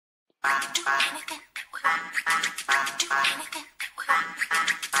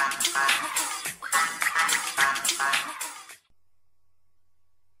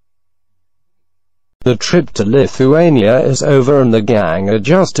The trip to Lithuania is over and the gang are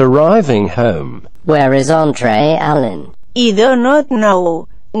just arriving home. Where is Andre, Alan? I do not know.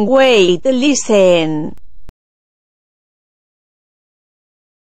 Wait, listen.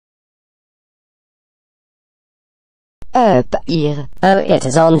 Up here. Oh, it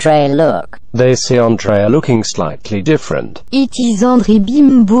is Andre, look. They see Andre looking slightly different. It is Andre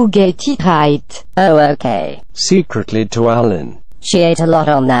Bimboo, get it right. Oh, okay. Secretly to Alan. She ate a lot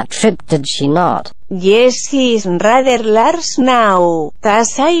on that trip, did she not? Yes, he's rather large now.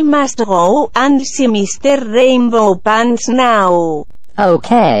 Thus I must go and see Mr. Rainbow Pants now.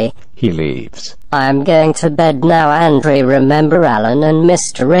 Okay. He leaves. I'm going to bed now, Andree. Remember, Alan and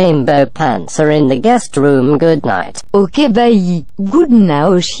Mr. Rainbow Pants are in the guest room. Good night. Okay, bye. Good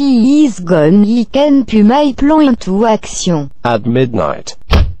now, she is gone. I can put my plan into action. At midnight.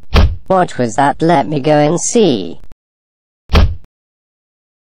 What was that? Let me go and see.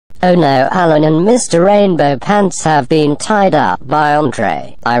 Oh no, Alan and Mr. Rainbow Pants have been tied up by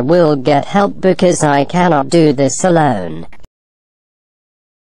Andre. I will get help because I cannot do this alone.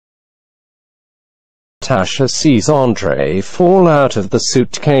 Tasha sees Andre fall out of the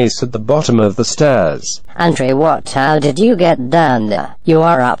suitcase at the bottom of the stairs. Andree, what? How did you get down there? You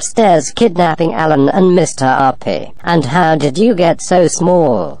are upstairs kidnapping Alan and Mr. RP. And how did you get so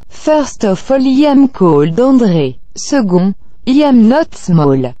small? First of all, I am called Andre. Second, I am not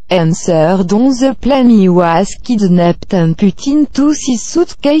small. And third, on the plan he was kidnapped and put into his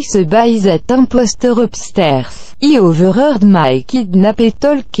suitcase by that imposter upstairs. He overheard my kidnapper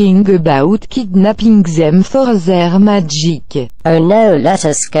talking about kidnapping them for their magic. Oh no, let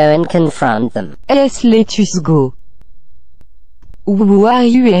us go and confront them. Yes, let us go. Who are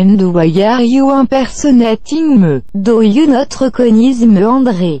you and why are you impersonating me? Do you not recognize me,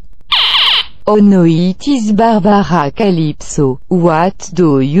 Andre? Oh no, it is Barbara Calypso. What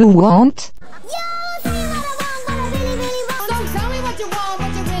do you want?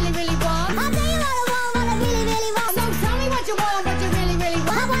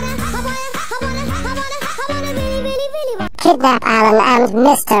 Kidnap Alan and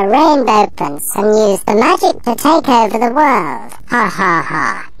Mr. Rainbow Pants and use the magic to take over the world. Ha ha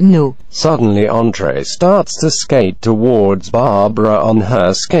ha. No. Suddenly Andre starts to skate towards Barbara on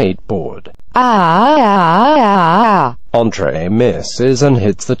her skateboard. Andre misses and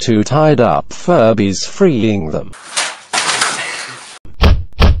hits the two tied-up Furbies, freeing them.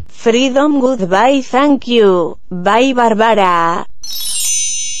 Freedom, goodbye, thank you. Bye, Barbara.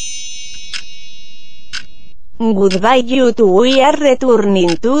 Goodbye, you two. We are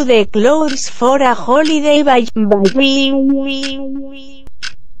returning to the clothes for a holiday. Bye.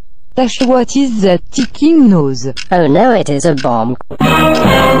 Tash, what is that ticking nose? Oh no, it is a bomb.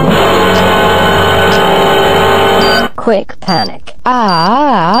 Quick panic.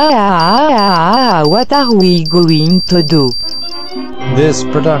 What are we going to do? This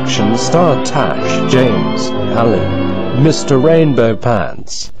production starred Tash, James, Alan, Mr. Rainbow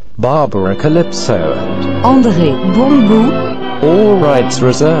Pants, Barbara Calypso and Andre Bomboo. all rights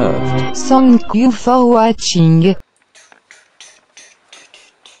reserved. Thank you for watching.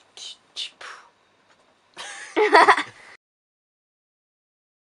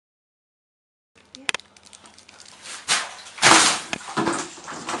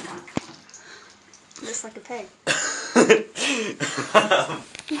 Looks like a pig.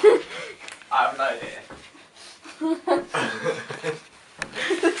 I have no idea.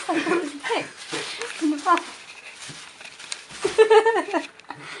 Looks like a pig. In the front.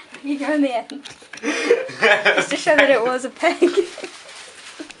 You go in the end. Just to show that it was a pig.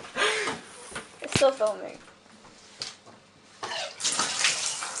 It's still filming.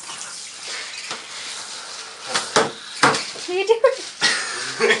 What are you doing?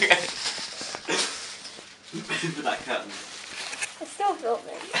 For that curtain. It's still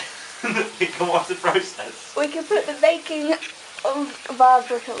filming. Come on, the process. We could put the making of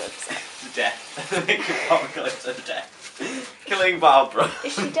Barbara Calypso. The death. Making Barbara Calypso to death. Killing Barbara.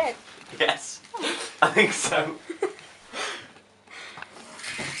 Is she dead? Yes. I think so.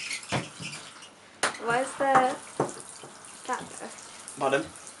 Where's the that there? Pardon?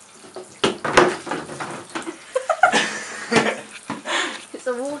 It's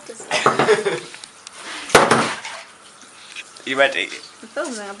a water slide. You ready? I'm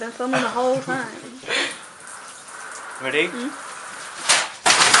filming. I've been filming the whole time. Ready?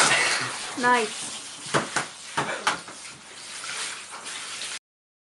 Nice.